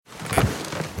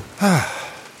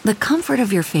The comfort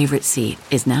of your favorite seat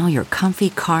is now your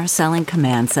comfy car selling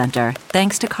command center,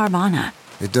 thanks to Carvana.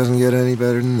 It doesn't get any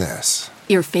better than this.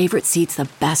 Your favorite seat's the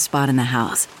best spot in the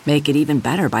house. Make it even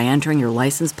better by entering your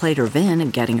license plate or VIN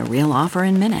and getting a real offer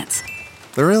in minutes.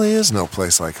 There really is no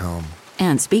place like home.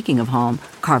 And speaking of home,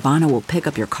 Carvana will pick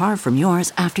up your car from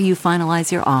yours after you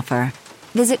finalize your offer.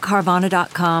 Visit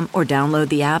Carvana.com or download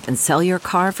the app and sell your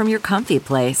car from your comfy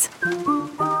place.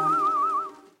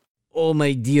 Oh,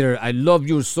 my dear, I love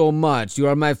you so much. You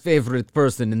are my favorite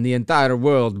person in the entire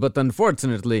world, but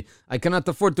unfortunately, I cannot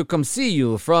afford to come see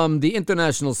you from the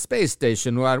International Space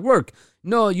Station where I work.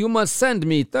 No, you must send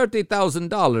me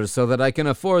 $30,000 so that I can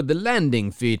afford the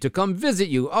landing fee to come visit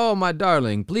you. Oh, my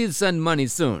darling, please send money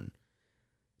soon.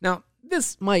 Now,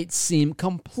 this might seem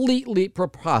completely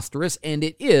preposterous, and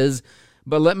it is,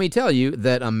 but let me tell you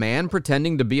that a man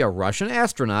pretending to be a Russian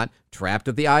astronaut trapped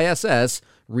at the ISS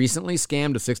recently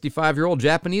scammed a 65-year-old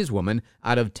Japanese woman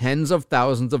out of tens of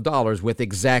thousands of dollars with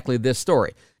exactly this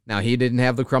story. Now, he didn't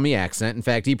have the crummy accent. In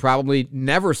fact, he probably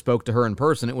never spoke to her in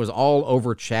person. It was all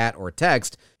over chat or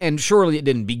text. And surely it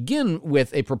didn't begin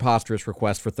with a preposterous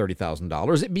request for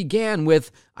 $30,000. It began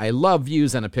with "I love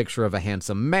yous" and a picture of a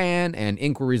handsome man and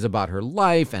inquiries about her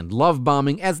life and love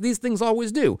bombing, as these things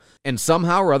always do. And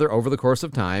somehow or other, over the course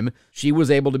of time, she was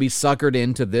able to be suckered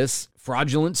into this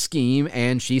fraudulent scheme,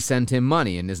 and she sent him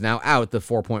money and is now out the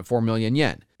 4.4 million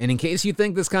yen. And in case you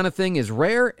think this kind of thing is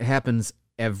rare, it happens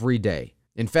every day.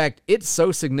 In fact, it's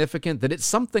so significant that it's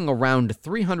something around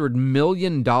 $300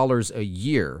 million a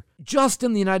year just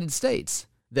in the United States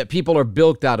that people are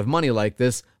bilked out of money like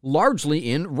this,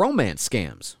 largely in romance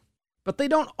scams. But they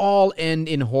don't all end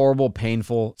in horrible,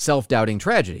 painful, self-doubting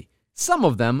tragedy. Some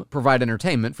of them provide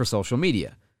entertainment for social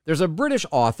media. There's a British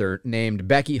author named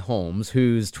Becky Holmes,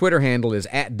 whose Twitter handle is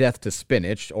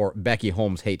 @DeathToSpinach, or Becky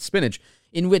Holmes Hates Spinach,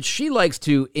 in which she likes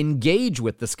to engage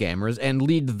with the scammers and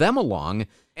lead them along,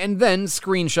 and then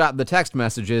screenshot the text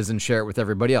messages and share it with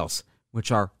everybody else,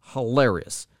 which are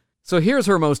hilarious. So here's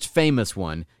her most famous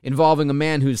one, involving a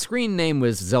man whose screen name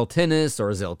was Zeltinis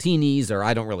or Zeltinis, or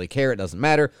I don't really care, it doesn't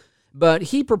matter, but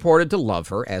he purported to love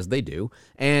her, as they do,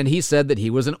 and he said that he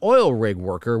was an oil rig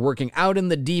worker working out in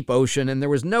the deep ocean, and there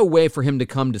was no way for him to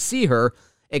come to see her,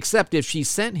 except if she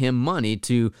sent him money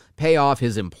to pay off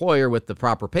his employer with the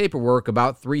proper paperwork,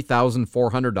 about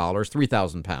 $3,400,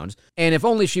 3,000 pounds. And if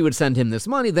only she would send him this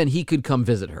money, then he could come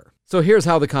visit her. So here's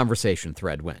how the conversation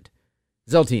thread went.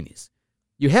 Zeltinis: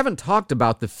 you haven't talked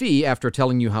about the fee after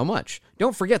telling you how much.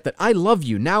 Don't forget that I love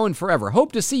you now and forever.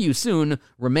 Hope to see you soon.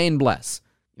 Remain blessed.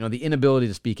 You know, the inability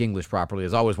to speak English properly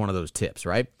is always one of those tips,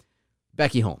 right?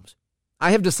 Becky Holmes: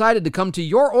 I have decided to come to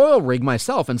your oil rig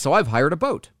myself, and so I've hired a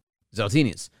boat.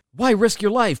 Zeltinis: why risk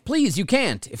your life? Please, you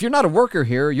can't. If you're not a worker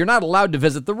here, you're not allowed to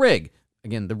visit the rig.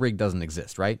 Again, the rig doesn't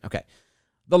exist, right? Okay.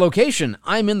 The location,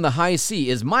 I'm in the high sea,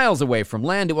 is miles away from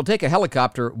land. It will take a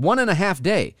helicopter 1.5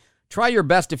 days. Try your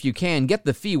best if you can. Get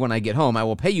the fee when I get home. I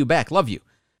will pay you back. Love you.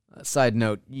 Side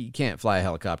note, you can't fly a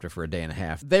helicopter for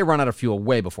 1.5 days. They run out of fuel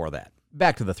way before that.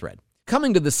 Back to the thread.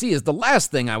 Coming to the sea is the last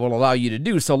thing I will allow you to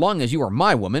do so long as you are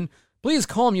my woman. Please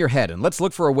calm your head and let's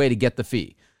look for a way to get the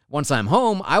fee. Once I'm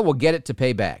home, I will get it to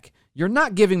pay back. You're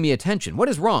not giving me attention. What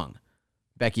is wrong?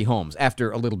 Becky Holmes,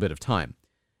 after a little bit of time: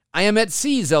 I am at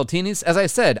sea, Zeltinis. As I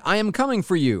said, I am coming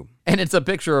for you. And it's a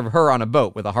picture of her on a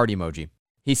boat with a heart emoji.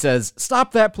 He says,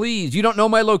 stop that, please. You don't know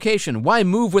my location. Why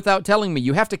move without telling me?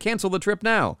 You have to cancel the trip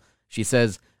now. She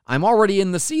says, I'm already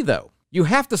in the sea, though. You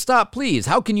have to stop, please.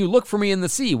 How can you look for me in the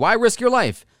sea? Why risk your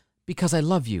life? Because I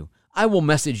love you. I will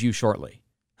message you shortly.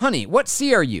 Honey, what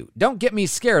sea are you? Don't get me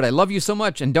scared. I love you so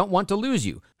much and don't want to lose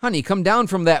you. Honey, come down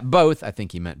from that boat, I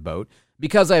think he meant boat,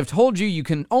 because I have told you you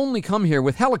can only come here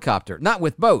with helicopter, not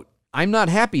with boat. I'm not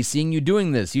happy seeing you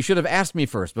doing this. You should have asked me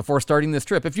first before starting this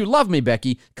trip. If you love me,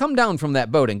 Becky, come down from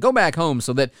that boat and go back home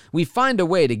so that we find a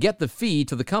way to get the fee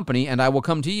to the company and I will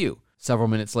come to you. Several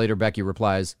minutes later, Becky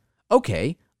replies,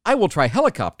 okay, I will try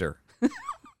helicopter.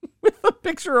 With a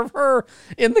picture of her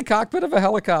in the cockpit of a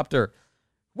helicopter.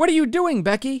 What are you doing,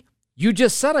 Becky? You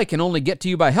just said I can only get to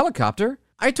you by helicopter.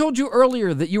 I told you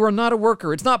earlier that you are not a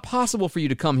worker. It's not possible for you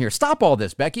to come here. Stop all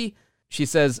this, Becky. She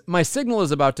says, my signal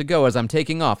is about to go as I'm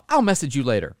taking off. I'll message you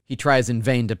later. He tries in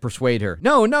vain to persuade her.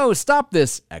 No, stop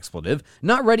this, expletive.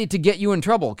 Not ready to get you in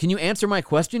trouble. Can you answer my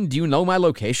question? Do you know my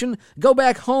location? Go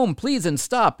back home, please, and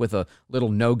stop, with a little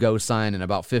no-go sign and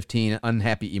about 15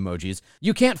 unhappy emojis.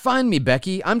 You can't find me,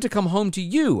 Becky. I'm to come home to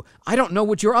you. I don't know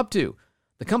what you're up to.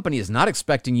 The company is not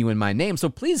expecting you in my name, so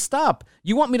please stop.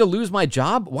 You want me to lose my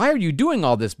job? Why are you doing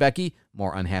all this, Becky?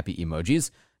 More unhappy emojis.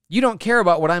 You don't care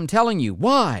about what I'm telling you.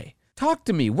 Why? Talk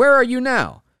to me. Where are you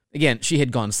now? Again, she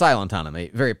had gone silent on him, a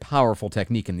very powerful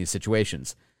technique in these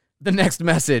situations. The next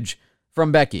message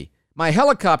from Becky. My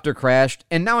helicopter crashed,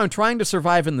 and now I'm trying to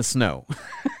survive in the snow.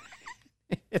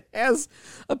 It has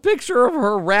a picture of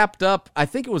her wrapped up. I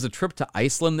think it was a trip to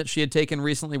Iceland that she had taken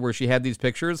recently where she had these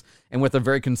pictures and with a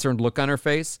very concerned look on her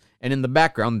face. And in the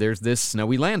background, there's this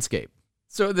snowy landscape.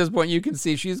 So at this point, you can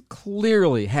see she's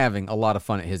clearly having a lot of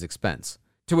fun at his expense.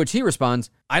 To which he responds,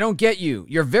 I don't get you.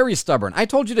 You're very stubborn. I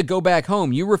told you to go back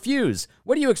home. You refuse.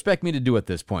 What do you expect me to do at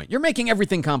this point? You're making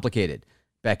everything complicated.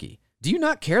 Becky, do you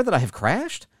not care that I have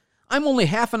crashed? I'm only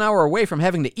half an hour away from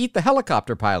having to eat the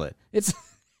helicopter pilot.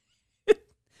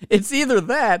 It's either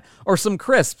that or some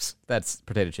crisps, that's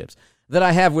potato chips, that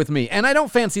I have with me, and I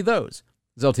don't fancy those.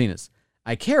 Zaltinas,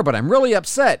 I care, but I'm really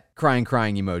upset, crying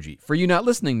emoji, for you not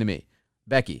listening to me.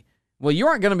 Becky, well, you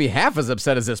aren't going to be half as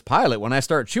upset as this pilot when I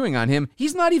start chewing on him.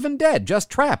 He's not even dead, just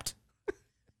trapped.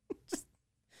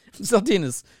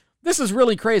 Zaltinas, this is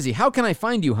really crazy. How can I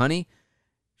find you, honey?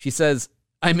 She says,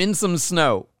 I'm in some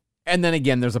snow. And then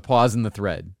again, there's a pause in the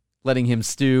thread, letting him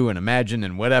stew and imagine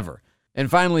and whatever. And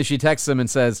finally, she texts him and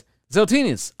says,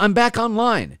 Zaltinas, I'm back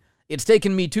online. It's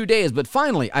taken me 2 days, but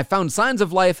finally, I found signs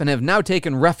of life and have now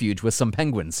taken refuge with some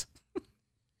penguins.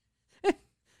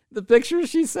 The picture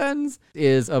she sends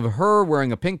is of her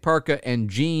wearing a pink parka and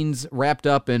jeans wrapped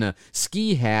up in a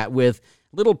ski hat with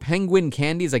little penguin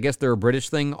candies, I guess they're a British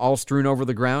thing, all strewn over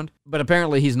the ground. But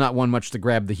apparently he's not one much to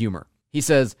grab the humor. He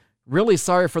says, really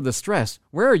sorry for the stress.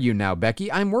 Where are you now,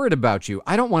 Becky? I'm worried about you.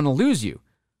 I don't want to lose you.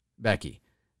 Becky,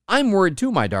 I'm worried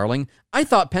too, my darling. I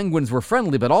thought penguins were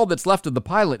friendly, but all that's left of the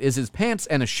pilot is his pants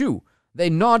and a shoe. They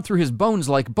gnawed through his bones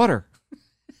like butter.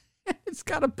 It's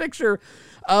got a picture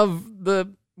of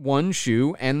the one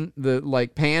shoe and the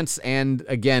pants and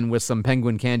again with some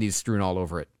penguin candies strewn all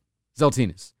over it.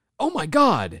 Zaltinas, oh my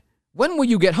God. When will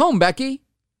you get home, Becky?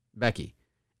 Becky,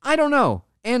 I don't know.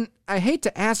 And I hate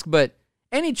to ask, but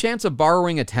any chance of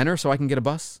borrowing a tenner so I can get a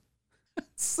bus?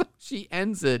 So she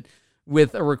ends it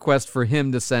with a request for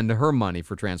him to send her money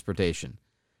for transportation.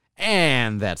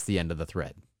 And that's the end of the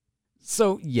thread.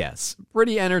 So yes,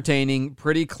 pretty entertaining,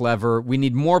 pretty clever. We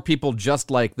need more people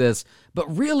just like this,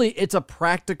 but really it's a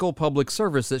practical public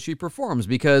service that she performs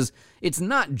because it's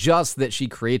not just that she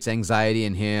creates anxiety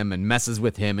in him and messes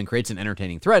with him and creates an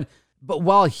entertaining thread, but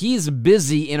while he's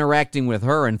busy interacting with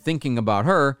her and thinking about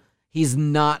her, he's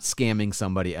not scamming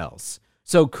somebody else.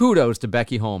 So kudos to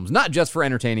Becky Holmes, not just for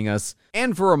entertaining us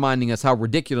and for reminding us how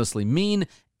ridiculously mean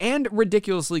and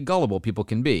ridiculously gullible people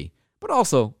can be, but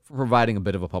also for providing a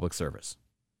bit of a public service.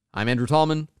 I'm Andrew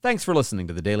Tallman. Thanks for listening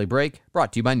to The Daily Break,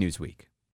 brought to you by Newsweek.